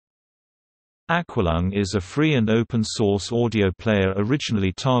Aqualung is a free and open-source audio player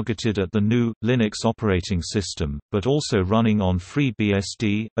originally targeted at the GNU Linux operating system, but also running on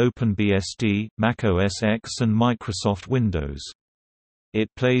FreeBSD, OpenBSD, Mac OS X and Microsoft Windows.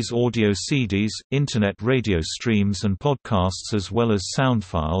 It plays audio CDs, internet radio streams and podcasts as well as sound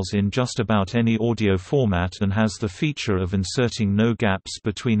files in just about any audio format and has the feature of inserting no gaps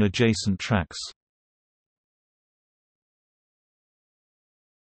between adjacent tracks.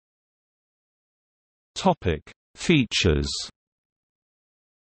 Features.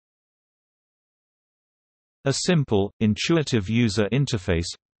 A simple, intuitive user interface,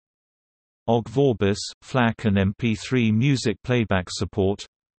 OGG Vorbis, FLAC and MP3 music playback support,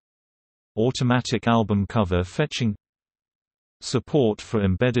 automatic album cover fetching, support for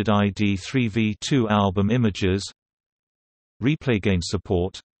embedded ID3v2 album images, replay gain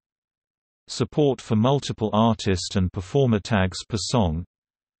support for multiple artist and performer tags per song,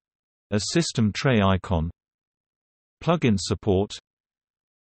 a system tray icon, plugin support,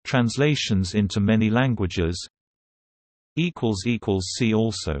 translations into many languages. See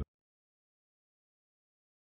also